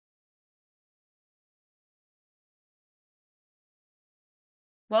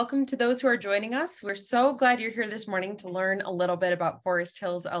Welcome to those who are joining us. We're so glad you're here this morning to learn a little bit about Forest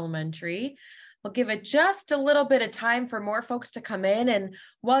Hills Elementary. We'll give it just a little bit of time for more folks to come in. And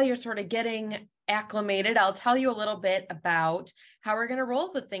while you're sort of getting acclimated, I'll tell you a little bit about how we're going to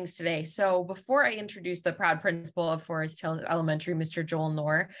roll with things today. So before I introduce the proud principal of Forest Hills Elementary, Mr. Joel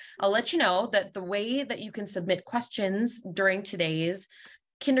Knorr, I'll let you know that the way that you can submit questions during today's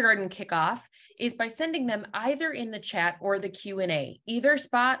kindergarten kickoff is by sending them either in the chat or the Q&A. Either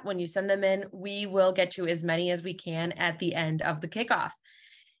spot, when you send them in, we will get to as many as we can at the end of the kickoff.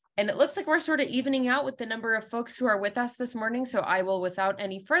 And it looks like we're sort of evening out with the number of folks who are with us this morning. So I will, without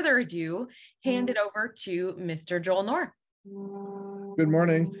any further ado, hand it over to Mr. Joel Knorr. Good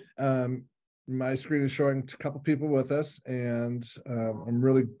morning. My screen is showing a couple people with us, and I'm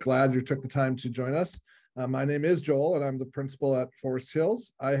really glad you took the time to join us. My name is Joel, and I'm the principal at Forest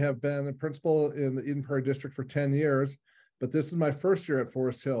Hills. I have been a principal in the Eden Prairie District for 10 years, but this is my first year at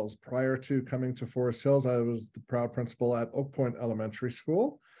Forest Hills. Prior to coming to Forest Hills, I was the proud principal at Oak Point Elementary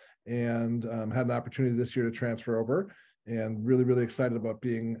School, and had an opportunity this year to transfer over, and really excited about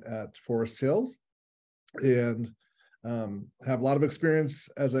being at Forest Hills, and have a lot of experience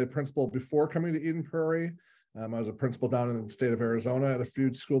as a principal before coming to Eden Prairie. I was a principal down in the state of Arizona at a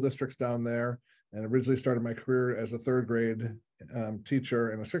few school districts down there, and originally started my career as a third grade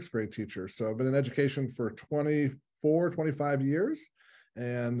teacher and a sixth grade teacher. So I've been in education for 25 years,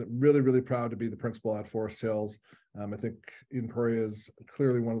 and really proud to be the principal at Forest Hills. I think Eden Prairie is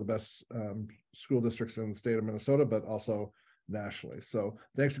clearly one of the best school districts in the state of Minnesota, but also nationally. So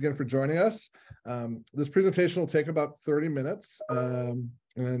thanks again for joining us. This presentation will take about 30 minutes. And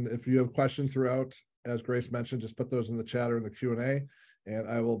if you have questions throughout, as Grace mentioned, just put those in the chat or in the Q&A, and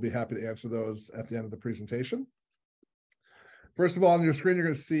I will be happy to answer those at the end of the presentation. First of all, on your screen, you're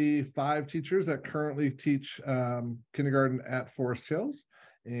going to see 5 teachers that currently teach kindergarten at Forest Hills.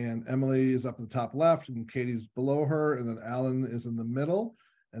 And Emily is up in the top left, and Katie's below her, and then Alan is in the middle,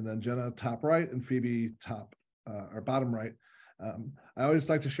 and then Jenna top right, and Phoebe top or bottom right. I always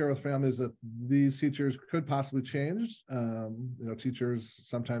like to share with families that these teachers could possibly change. Teachers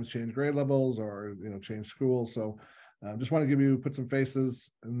sometimes change grade levels or change schools. So just want to put some faces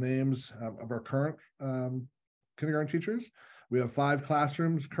and names of our current kindergarten teachers. We have 5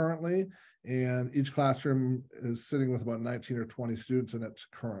 classrooms currently, and each classroom is sitting with about 19 or 20 students in it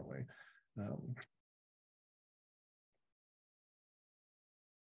currently.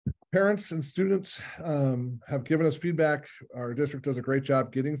 Parents and students have given us feedback. Our district does a great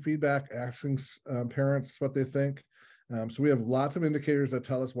job getting feedback, asking parents what they think. So we have lots of indicators that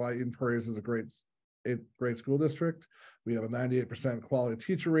tell us why Eden Prairie is a great school district. We have a 98% quality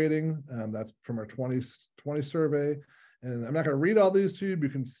teacher rating. That's from our 2020 survey. And I'm not going to read all these to you, but you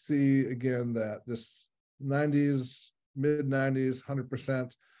can see again that this 90s, mid 90s,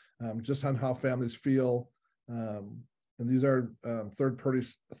 100%, just on how families feel. And these are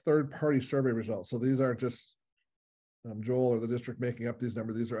third-party survey results. So these aren't just Joel or the district making up these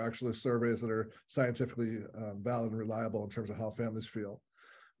numbers. These are actually surveys that are scientifically valid and reliable in terms of how families feel.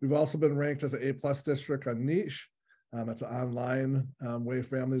 We've also been ranked as an A+ district on Niche. It's an online way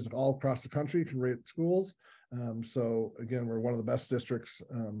families all across the country can rate schools. So again, we're one of the best districts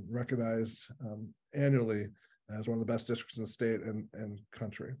recognized annually as one of the best districts in the state and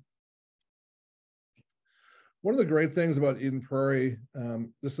country. One of the great things about Eden Prairie,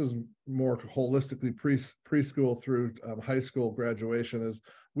 this is more holistically preschool through high school graduation, is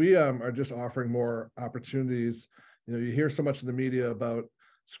we are just offering more opportunities. You hear so much in the media about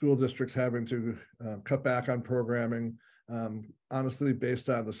school districts having to cut back on programming. Honestly, based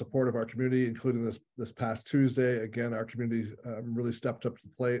on the support of our community, including this past Tuesday, again, our community really stepped up to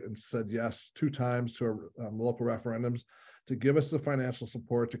the plate and said yes 2 times to our local referendums to give us the financial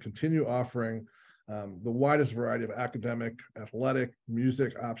support to continue offering the widest variety of academic, athletic,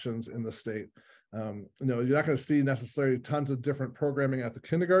 music options in the state. You're not going to see necessarily tons of different programming at the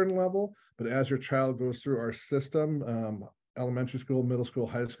kindergarten level, but as your child goes through our system, elementary school, middle school,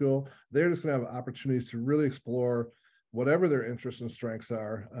 high school, they're just going to have opportunities to really explore whatever their interests and strengths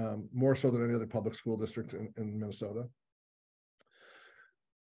are, more so than any other public school district in Minnesota.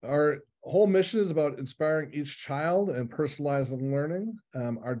 Our whole mission is about inspiring each child and personalizing learning.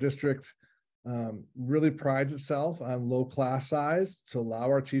 Our district really prides itself on low class size to allow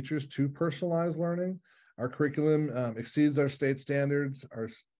our teachers to personalize learning. Our curriculum exceeds our state standards.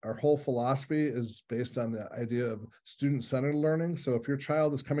 Our whole philosophy is based on the idea of student-centered learning. So if your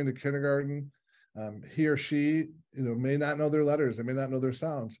child is coming to kindergarten, he or she may not know their letters, they may not know their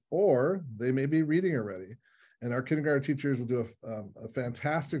sounds, or they may be reading already. And our kindergarten teachers will do a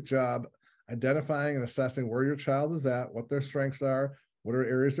fantastic job identifying and assessing where your child is at, what their strengths are, what are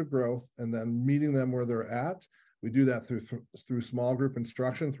areas of growth, and then meeting them where they're at. We do that through small group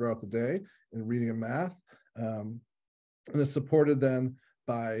instruction throughout the day in reading and math. And it's supported then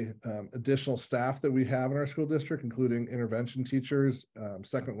by additional staff that we have in our school district, including intervention teachers,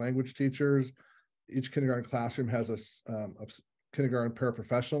 second language teachers. Each kindergarten classroom has a kindergarten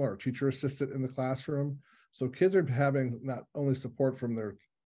paraprofessional or teacher assistant in the classroom. So kids are having not only support from their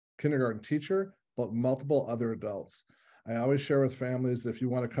kindergarten teacher, but multiple other adults. I always share with families, if you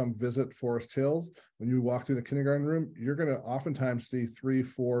want to come visit Forest Hills, when you walk through the kindergarten room, you're going to oftentimes see 3,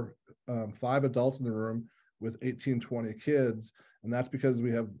 4, 5 adults in the room with 18, 20 kids. And that's because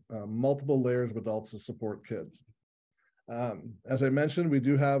we have multiple layers of adults to support kids. As I mentioned, we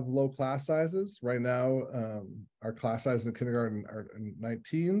do have low class sizes. Right now, our class sizes in kindergarten are in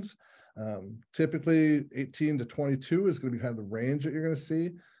 19s. Typically 18 to 22 is going to be kind of the range that you're going to see.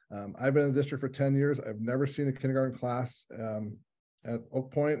 I've been in the district for 10 years. I've never seen a kindergarten class at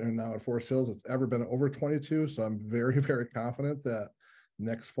Oak Point and now at Forest Hills it's ever been over 22. So I'm very, very confident that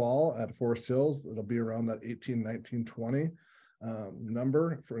next fall at Forest Hills, it'll be around that 18, 19, 20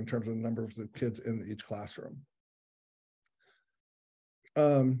 number in terms of the number of the kids in each classroom.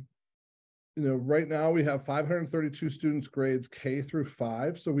 Right now we have 532 students grades K through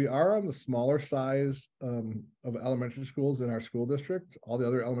 5. So we are on the smaller size of elementary schools in our school district. All the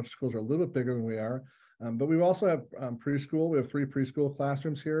other elementary schools are a little bit bigger than we are. But we also have preschool. We have 3 preschool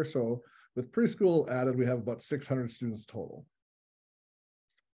classrooms here. So with preschool added, we have about 600 students total.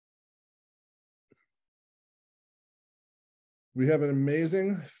 We have an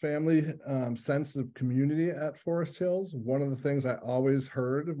amazing family sense of community at Forest Hills. One of the things I always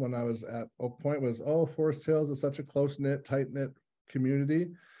heard when I was at Oak Point was, oh, Forest Hills is such a close-knit, tight-knit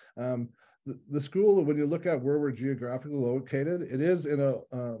community. The school, when you look at where we're geographically located, it is in a,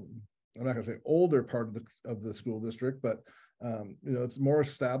 I'm not gonna say older part of the school district, but it's more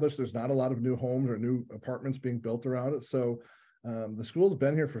established. There's not a lot of new homes or new apartments being built around it. So the school's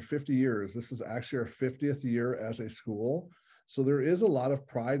been here for 50 years. This is actually our 50th year as a school. So there is a lot of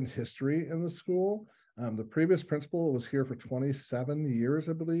pride and history in the school. The previous principal was here for 27 years,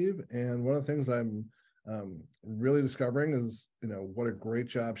 I believe. And one of the things I'm really discovering is, what a great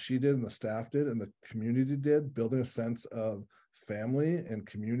job she did and the staff did and the community did, building a sense of family and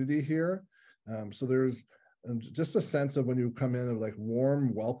community here. So there's just a sense of when you come in of like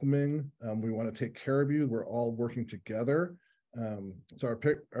warm, welcoming, we want to take care of you. We're all working together. So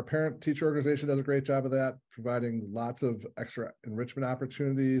our parent teacher organization does a great job of that, providing lots of extra enrichment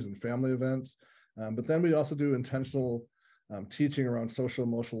opportunities and family events. But then we also do intentional teaching around social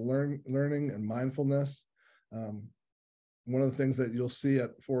emotional learning and mindfulness. One of the things that you'll see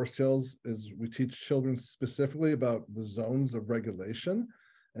at Forest Hills is we teach children specifically about the zones of regulation.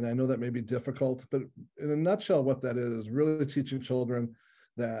 And I know that may be difficult, but in a nutshell, what that is really teaching children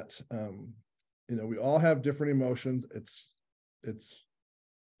that, we all have different emotions. It's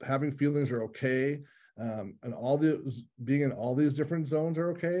having feelings are okay. And being in all these different zones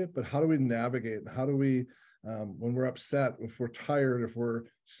are okay, but how do we navigate? How do we, when we're upset, if we're tired, if we're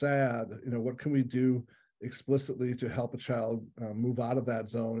sad, what can we do explicitly to help a child move out of that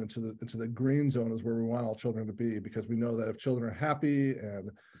zone into the green zone is where we want all children to be, because we know that if children are happy and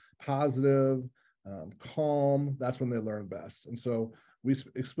positive, calm, that's when they learn best. And so we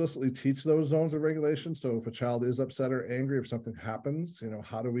explicitly teach those zones of regulation. So if a child is upset or angry, if something happens,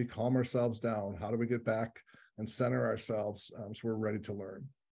 how do we calm ourselves down? How do we get back and center ourselves so we're ready to learn?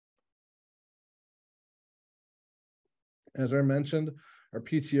 As I mentioned, our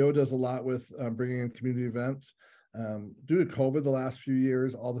PTO does a lot with bringing in community events. Due to COVID the last few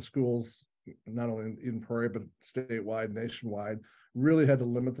years, all the schools, not only in Eden Prairie, but statewide, nationwide, really had to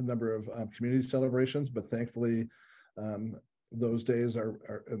limit the number of community celebrations, but thankfully, those days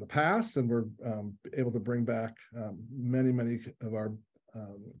are in the past, and we're able to bring back many of our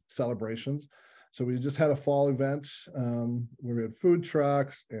celebrations. So we just had a fall event where we had food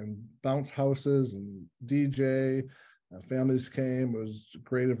trucks and bounce houses and DJ. Families came. It was a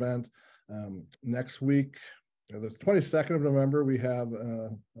great event. Next week, the 22nd of November, we have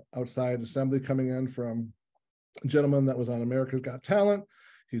outside assembly coming in from a gentleman that was on America's Got Talent.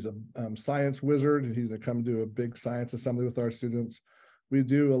 He's a science wizard, and he's going to come do a big science assembly with our students. We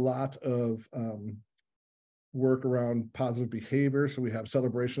do a lot of work around positive behavior. So we have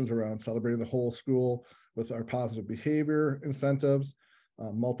celebrations around celebrating the whole school with our positive behavior incentives,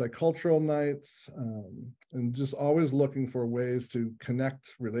 multicultural nights, and just always looking for ways to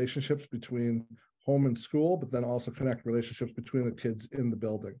connect relationships between home and school, but then also connect relationships between the kids in the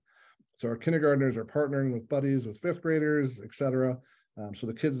building. So our kindergartners are partnering with buddies, with fifth graders, et cetera. So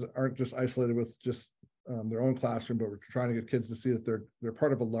the kids aren't just isolated with just their own classroom, but we're trying to get kids to see that they're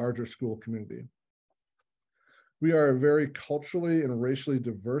part of a larger school community. We are a very culturally and racially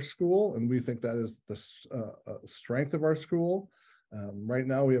diverse school, and we think that is the strength of our school. Right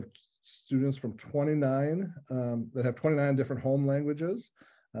now, we have students from 29 that have 29 different home languages.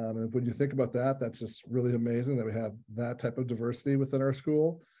 And when you think about that, that's just really amazing that we have that type of diversity within our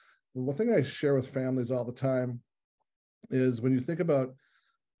school. And one thing I share with families all the time is when you think about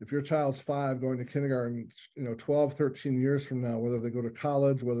if your child's 5 going to kindergarten, 12, 13 years from now, whether they go to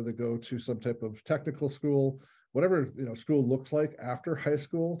college, whether they go to some type of technical school, whatever school looks like after high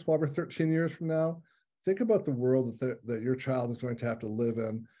school, 12 or 13 years from now, think about the world that your child is going to have to live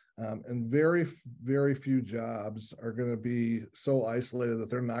in. And very, very few jobs are going to be so isolated that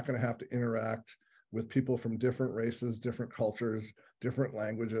they're not going to have to interact with people from different races, different cultures, different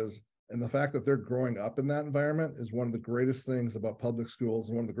languages. And the fact that they're growing up in that environment is one of the greatest things about public schools,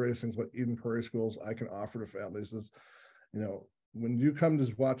 and one of the greatest things about Eden Prairie schools I can offer to families is, when you come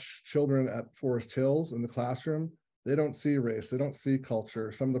to watch children at Forest Hills in the classroom, they don't see race, they don't see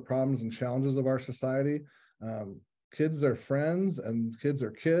culture, some of the problems and challenges of our society. Kids are friends and kids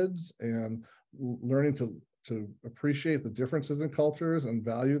are kids, and learning to appreciate the differences in cultures and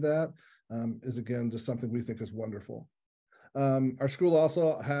value that is, again, just something we think is wonderful. Our school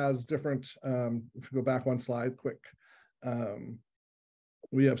also has different, if you go back one slide quick,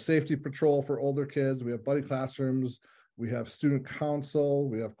 we have safety patrol for older kids, we have buddy classrooms, we have student council,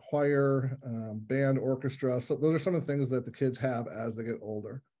 we have choir, band, orchestra. So those are some of the things that the kids have as they get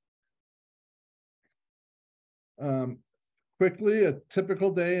older. Quickly, a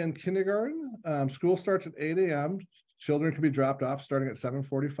typical day in kindergarten. School starts at 8 a.m. Children can be dropped off starting at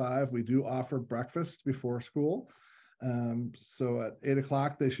 7:45. We do offer breakfast before school. So at 8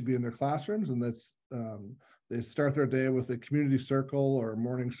 o'clock, they should be in their classrooms, and that's they start their day with a community circle or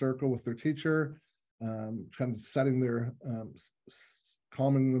morning circle with their teacher, kind of setting their,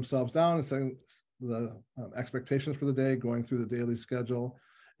 calming themselves down and setting the expectations for the day, going through the daily schedule.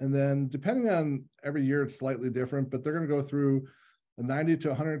 And then depending on every year, it's slightly different, but they're going to go through 90 to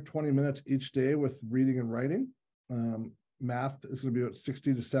 120 minutes each day with reading and writing. Math is going to be about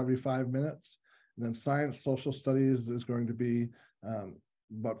 60 to 75 minutes. And then science, social studies is going to be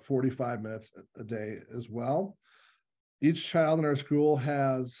about 45 minutes a day as well. Each child in our school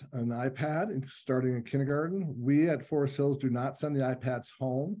has an iPad starting in kindergarten. We at Forest Hills do not send the iPads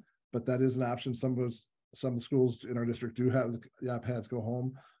home, but that is an option. Some of the schools in our district do have the iPads go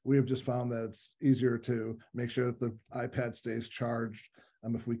home. We have just found that it's easier to make sure that the iPad stays charged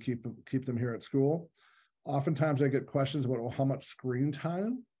if we keep them here at school. Oftentimes I get questions about, well, how much screen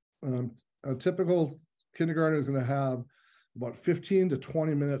time? A typical kindergarten is going to have about 15 to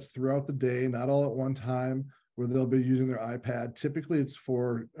 20 minutes throughout the day, not all at one time, where they'll be using their iPad. Typically it's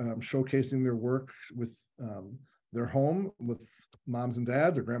for showcasing their work with their home with moms and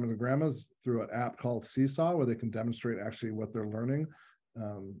dads or grandmas and grandmas through an app called Seesaw, where they can demonstrate actually what they're learning.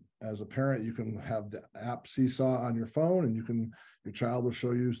 As a parent, you can have the app Seesaw on your phone, and your child will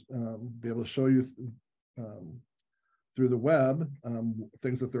show you, be able to show you through the web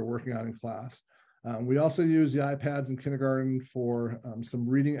things that they're working on in class. We also use the iPads in kindergarten for some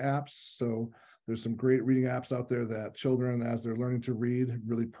reading apps. So there's some great reading apps out there that children, as they're learning to read,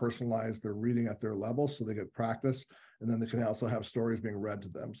 really personalize their reading at their level so they get practice. And then they can also have stories being read to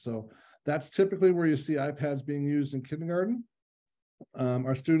them. So that's typically where you see iPads being used in kindergarten.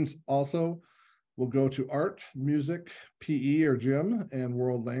 Our students also will go to art, music, PE or gym, and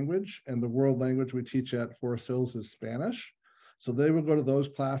world language. And the world language we teach at Forest Hills is Spanish. So they will go to those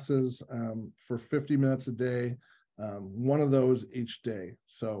classes for 50 minutes a day, one of those each day.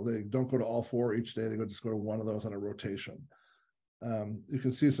 So they don't go to all 4 each day, they just go to one of those on a rotation. You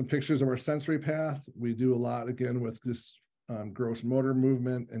can see some pictures of our sensory path. We do a lot, again, with this gross motor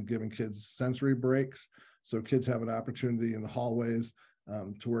movement and giving kids sensory breaks. So kids have an opportunity in the hallways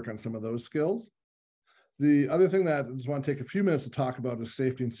to work on some of those skills. The other thing that I just want to take a few minutes to talk about is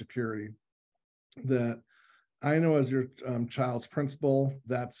safety and security. That I know as your child's principal,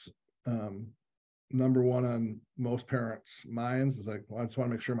 that's number one on most parents' minds is like, well, I just want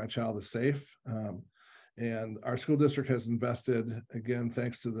to make sure my child is safe. And our school district has invested, again,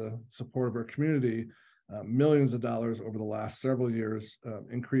 thanks to the support of our community, millions of dollars over the last several years,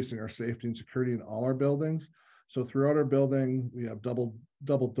 increasing our safety and security in all our buildings. So throughout our building, we have double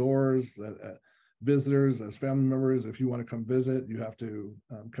doors that visitors, as family members, if you want to come visit, you have to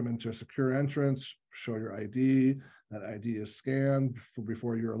come into a secure entrance, show your ID. That ID is scanned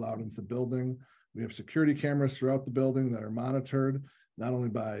before you're allowed into the building. We have security cameras throughout the building that are monitored, not only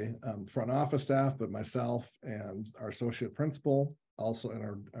by front office staff, but myself and our associate principal. also, and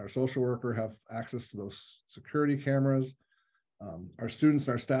our social worker have access to those security cameras. Our students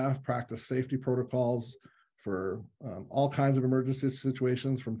and our staff practice safety protocols for all kinds of emergency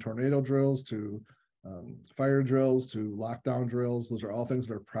situations, from tornado drills to fire drills to lockdown drills. Those are all things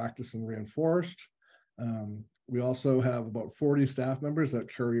that are practiced and reinforced. We also have about 40 staff members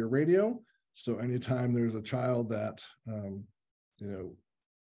that carry a radio. So anytime there's a child that,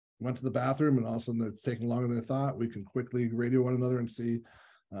 went to the bathroom and all of a sudden it's taking longer than they thought, we can quickly radio one another and see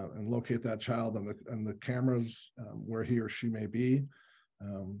and locate that child on the cameras where he or she may be.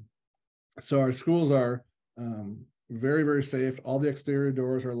 So our schools are very, very safe. All the exterior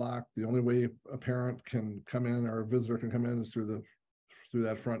doors are locked. The only way a parent can come in or a visitor can come in is through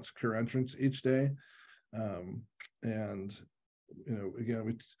that front secure entrance each day. And again,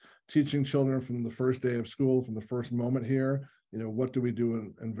 we teaching children from the first day of school, from the first moment here, what do we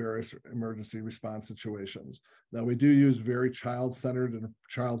do in various emergency response situations? Now, we do use very child-centered and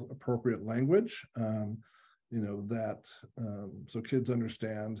child-appropriate language, so kids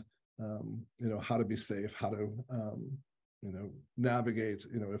understand, how to be safe, how to, navigate,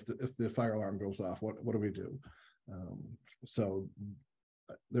 if the fire alarm goes off, what do we do?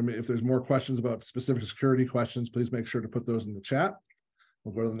 If there's more questions about specific security questions, please make sure to put those in the chat.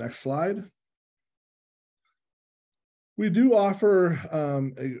 We'll go to the next slide. We do offer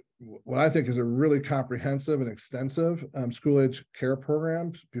what I think is a really comprehensive and extensive school-age care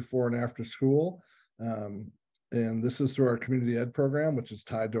program before and after school. And this is through our community ed program, which is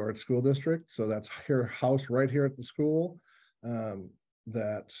tied to our school district. So that's housed right here at the school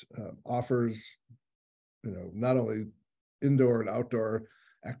that offers, not only indoor and outdoor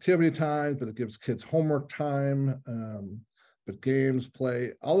activity time, but it gives kids homework time, but games,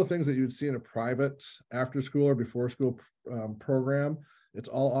 play, all the things that you'd see in a private after school or before school program. It's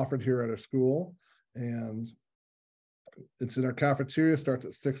all offered here at our school, and it's in our cafeteria. Starts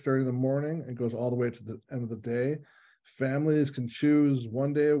at 6:30 in the morning and goes all the way to the end of the day. Families can choose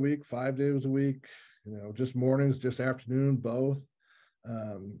 1 day a week, 5 days a week, just mornings, just afternoon, both.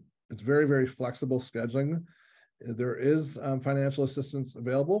 It's very, very flexible scheduling. There is financial assistance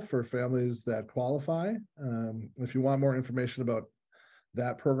available for families that qualify. If you want more information about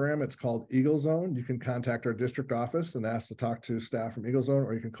that program, it's called Eagle Zone. You can contact our district office and ask to talk to staff from Eagle Zone,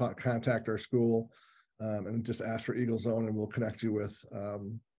 or you can contact our school and just ask for Eagle Zone, and we'll connect you with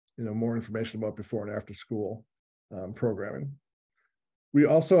more information about before and after school programming. We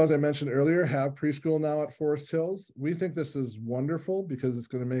also, as I mentioned earlier, have preschool now at Forest Hills. We think this is wonderful because it's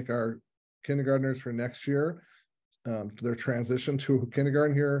going to make our kindergartners for next year, their transition to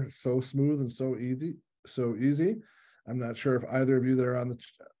kindergarten here, so smooth and so easy. I'm not sure if either of you that are on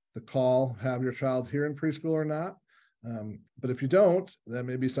the call have your child here in preschool or not, but if you don't, that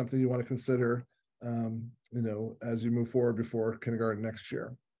may be something you want to consider, as you move forward before kindergarten next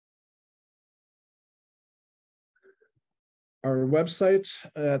year. Our website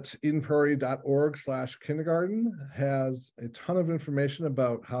at edenprairie.org/kindergarten has a ton of information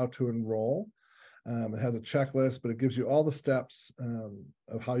about how to enroll. It has a checklist, but it gives you all the steps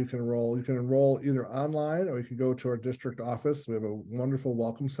of how you can enroll. You can enroll either online, or you can go to our district office. We have a wonderful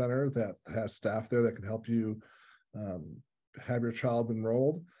welcome center that has staff there that can help you have your child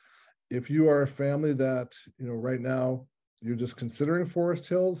enrolled. If you are a family that, right now you're just considering Forest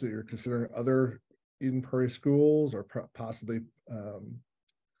Hills, or you're considering other Eden Prairie schools, or possibly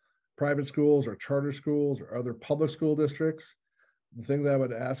private schools or charter schools or other public school districts, the thing that I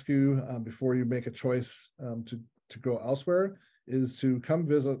would ask you before you make a choice to go elsewhere is to come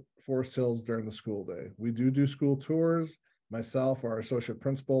visit Forest Hills during the school day. We do school tours. Myself, our associate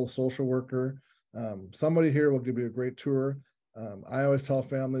principal, social worker, somebody here will give you a great tour. I always tell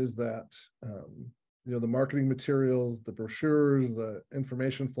families that the marketing materials, the brochures, the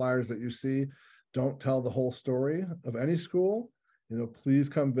information flyers that you see don't tell the whole story of any school. Please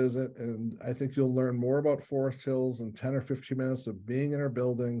come visit, and I think you'll learn more about Forest Hills in 10 or 15 minutes of being in our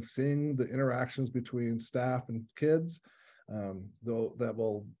building, seeing the interactions between staff and kids. That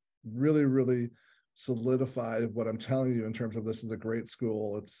will really, really solidify what I'm telling you in terms of this is a great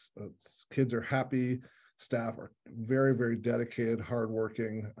school. It's kids are happy, staff are very, very dedicated,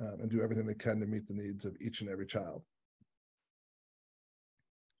 hardworking, and do everything they can to meet the needs of each and every child.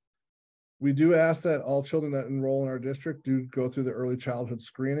 We do ask that all children that enroll in our district do go through the early childhood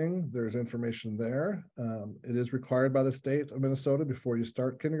screening. There's information there. It is required by the state of Minnesota before you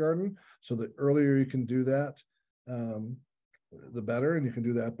start kindergarten. So the earlier you can do that, the better. And you can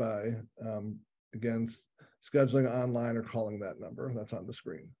do that by, again, scheduling online or calling that number that's on the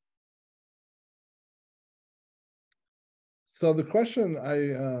screen. So the question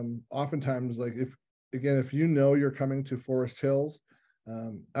I oftentimes, if you're coming to Forest Hills,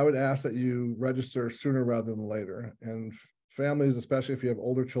 I would ask that you register sooner rather than later. And families, especially if you have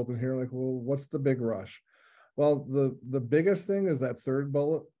older children here, like, well, what's the big rush? Well, the biggest thing is that third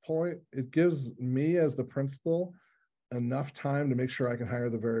bullet point. It gives me as the principal enough time to make sure I can hire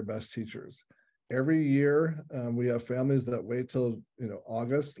the very best teachers. Every year, we have families that wait till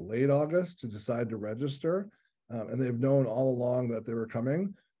August, late August, to decide to register, and they've known all along that they were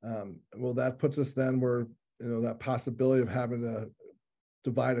coming. Well, that puts us then where that possibility of having to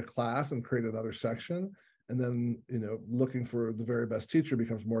divide a class and create another section, and then looking for the very best teacher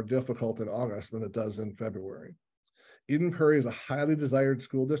becomes more difficult in August than it does in February. Eden Prairie is a highly desired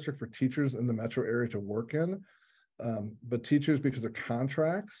school district for teachers in the metro area to work in. But teachers, because of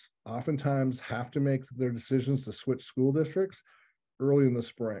contracts, oftentimes have to make their decisions to switch school districts early in the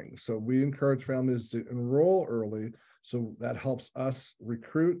spring. So we encourage families to enroll early, so that helps us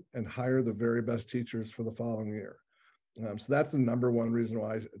recruit and hire the very best teachers for the following year. So that's the number one reason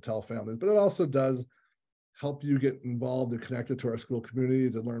why I tell families, but it also does help you get involved and connected to our school community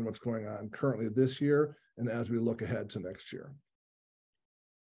to learn what's going on currently this year and as we look ahead to next year.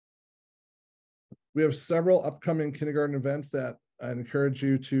 We have several upcoming kindergarten events that I encourage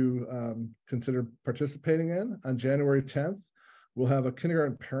you to consider participating in. On January 10th, we'll have a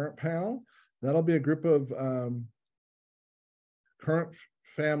kindergarten parent panel. That'll be a group of current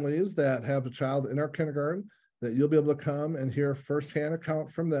families that have a child in our kindergarten that you'll be able to come and hear firsthand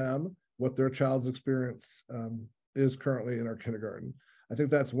account from them what their child's experience is currently in our kindergarten. I think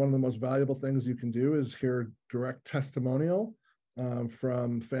that's one of the most valuable things you can do, is hear direct testimonial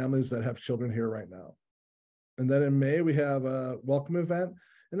from families that have children here right now. And then in May, we have a welcome event.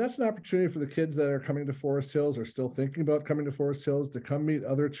 And that's an opportunity for the kids that are coming to Forest Hills or still thinking about coming to Forest Hills to come meet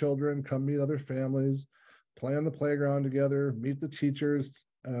other children, come meet other families, play on the playground together, meet the teachers,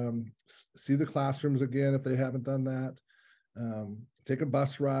 see the classrooms again if they haven't done that, take a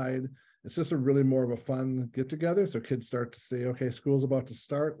bus ride. It's just a really more of a fun get together. So kids start to see, okay, school's about to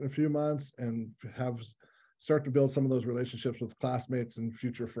start in a few months, and start to build some of those relationships with classmates and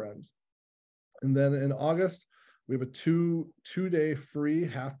future friends. And then in August, we have a two-day free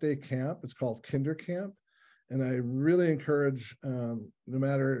half-day camp. It's called Kinder Camp. And I really encourage, no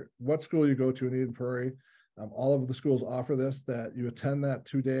matter what school you go to in Eden Prairie, all of the schools offer this, that you attend that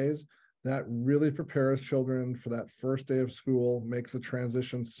 2 days. That really prepares children for that first day of school, makes the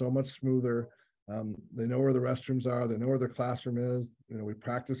transition so much smoother. They know where the restrooms are. They know where their classroom is. We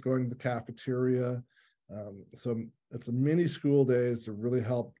practice going to the cafeteria. So it's a mini school days to really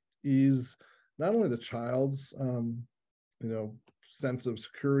help ease not only the child's, sense of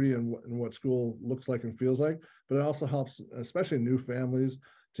security and what school looks like and feels like, but it also helps, especially new families,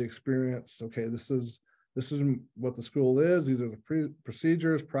 to experience, okay, this is what the school is. These are the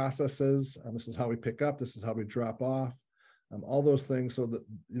procedures, processes. This is how we pick up. This is how we drop off. All those things, so that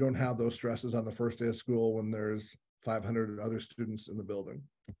you don't have those stresses on the first day of school when there's 500 other students in the building.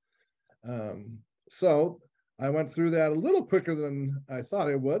 So I went through that a little quicker than I thought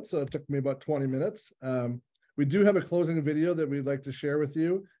I would. So it took me about 20 minutes. We do have a closing video that we'd like to share with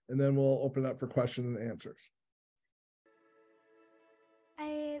you, and then we'll open up for questions and answers.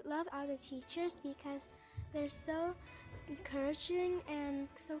 I love all the teachers because they're so encouraging and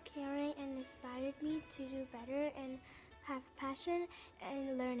so caring, and inspired me to do better and have passion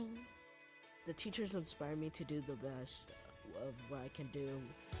and learning. The teachers inspire me to do the best of what I can do.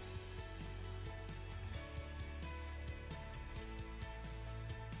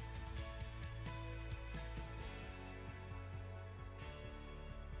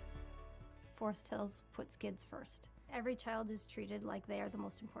 Forest Hills puts kids first. Every child is treated like they are the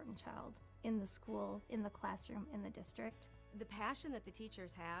most important child in the school, in the classroom, in the district. The passion that the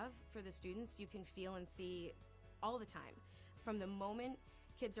teachers have for the students, you can feel and see all the time. From the moment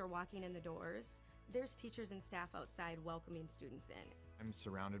kids are walking in the doors, there's teachers and staff outside welcoming students in. I'm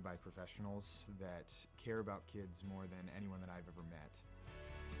surrounded by professionals that care about kids more than anyone that I've ever met.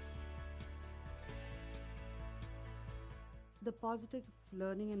 The positive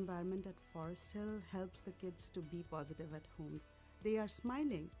learning environment at Forest Hill helps the kids to be positive at home. They are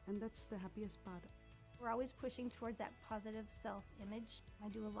smiling, and that's the happiest part. We're always pushing towards that positive self-image. I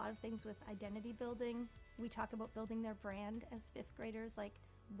do a lot of things with identity building. We talk about building their brand as fifth graders, like,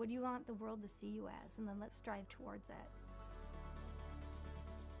 what do you want the world to see you as? And then let's strive towards that.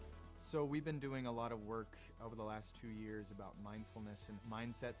 So we've been doing a lot of work over the last 2 years about mindfulness and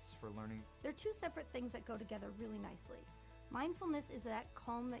mindsets for learning. They're two separate things that go together really nicely. Mindfulness is that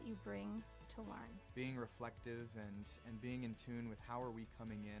calm that you bring to learn. Being reflective and being in tune with how are we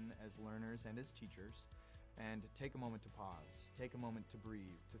coming in as learners and as teachers, and take a moment to pause, take a moment to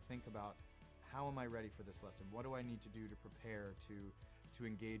breathe, to think about, how am I ready for this lesson? What do I need to do to prepare to to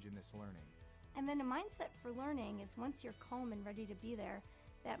engage in this learning. And then a mindset for learning is once you're calm and ready to be there,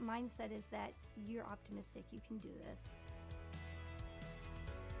 that mindset is that you're optimistic, you can do this.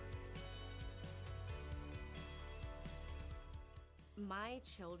 My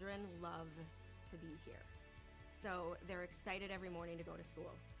children love to be here. So they're excited every morning to go to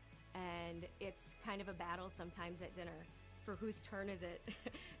school. And it's kind of a battle sometimes at dinner for whose turn is it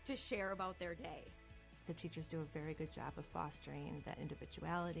to share about their day. The teachers do a very good job of fostering that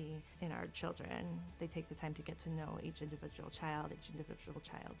individuality in our children. They take the time to get to know each individual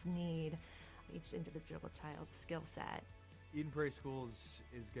child's need, each individual child's skill set. Eden Prairie Schools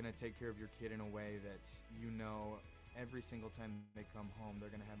is going to take care of your kid in a way that every single time they come home, they're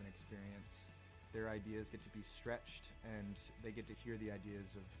going to have an experience. Their ideas get to be stretched, and they get to hear the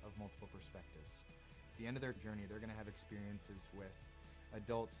ideas of multiple perspectives. At the end of their journey, they're going to have experiences with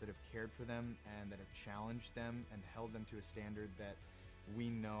adults that have cared for them and that have challenged them and held them to a standard that we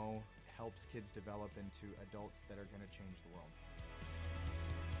know helps kids develop into adults that are going to change the world.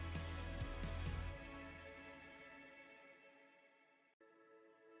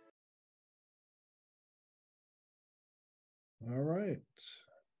 All right.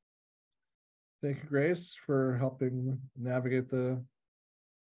 Thank you, Grace, for helping navigate the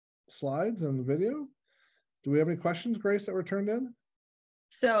slides and the video. Do we have any questions, Grace, that were turned in?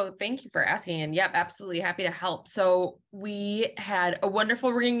 So thank you for asking. And yep, absolutely happy to help. So we had a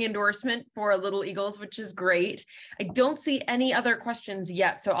wonderful ringing endorsement for Little Eagles, which is great. I don't see any other questions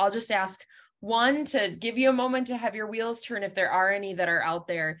yet. So I'll just ask one to give you a moment to have your wheels turn if there are any that are out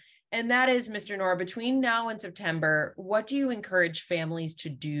there. And that is, Mr. Nor, between now and September, what do you encourage families to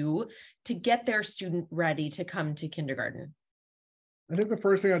do to get their student ready to come to kindergarten? I think the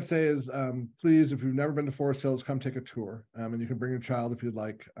first thing I'd say is, please, if you've never been to Forest Hills, come take a tour. And you can bring your child if you'd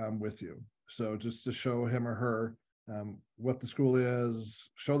like with you. So just to show him or her what the school is,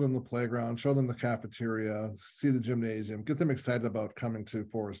 show them the playground, show them the cafeteria, see the gymnasium, get them excited about coming to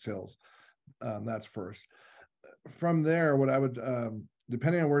Forest Hills. That's first. From there, what I would,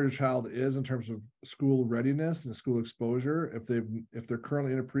 depending on where your child is in terms of school readiness and school exposure, if they're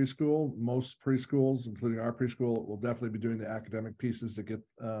currently in a preschool, most preschools, including our preschool, will definitely be doing the academic pieces to get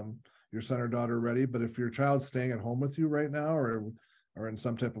your son or daughter ready. But if your child's staying at home with you right now, or in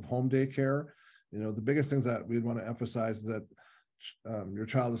some type of home daycare, the biggest things that we'd want to emphasize is that your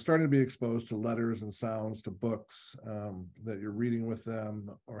child is starting to be exposed to letters and sounds, to books, that you're reading with them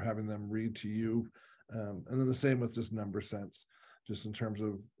or having them read to you. And then the same with just number sense, just in terms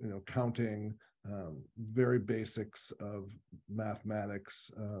of, counting, very basics of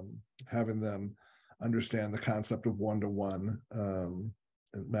mathematics, having them understand the concept of one-to-one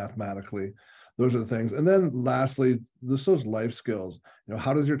mathematically. Those are the things. And then lastly, those life skills.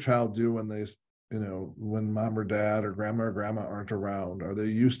 How does your child do when they, when mom or dad or grandma aren't around? Are they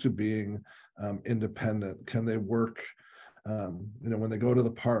used to being independent? Can they work? When they go to the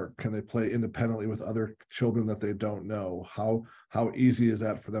park, can they play independently with other children that they don't know? How easy is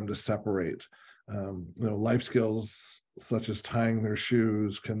that for them to separate? Life skills such as tying their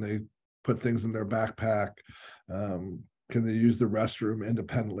shoes. Can they put things in their backpack? Can they use the restroom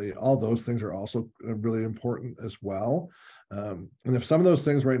independently? All those things are also really important as well. And if some of those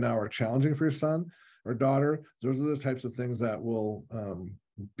things right now are challenging for your son or daughter, those are the types of things that will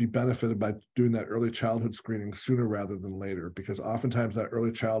be benefited by doing that early childhood screening sooner rather than later, because oftentimes that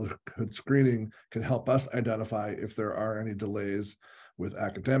early childhood screening can help us identify if there are any delays with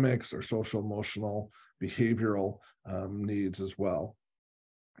academics or social, emotional, behavioral needs as well.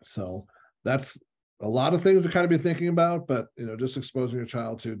 So that's a lot of things to kind of be thinking about, but just exposing your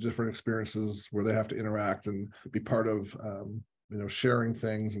child to different experiences where they have to interact and be part of sharing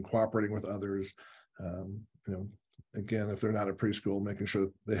things and cooperating with others. Again, if they're not at preschool, making sure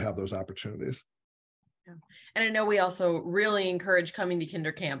that they have those opportunities. Yeah. And I know we also really encourage coming to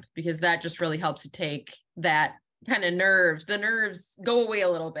kinder camp, because that just really helps to take that kind of the nerves go away a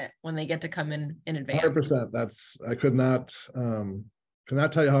little bit when they get to come in advance. 100%. I could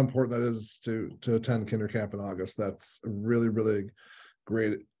not tell you how important that is to attend kinder camp in August. That's a really, really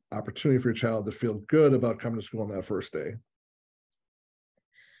great opportunity for your child to feel good about coming to school on that first day.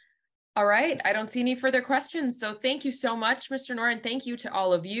 All right. I don't see any further questions. So thank you so much, Mr. Nor, and thank you to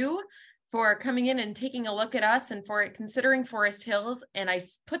all of you for coming in and taking a look at us and for considering Forest Hills. And I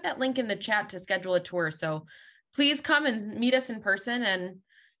put that link in the chat to schedule a tour. So please come and meet us in person. And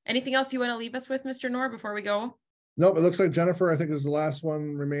anything else you want to leave us with, Mr. Nor, before we go? Nope. It looks like Jennifer, I think, is the last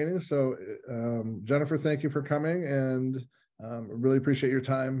one remaining. So Jennifer, thank you for coming, and really appreciate your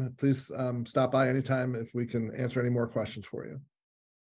time. Please stop by anytime if we can answer any more questions for you.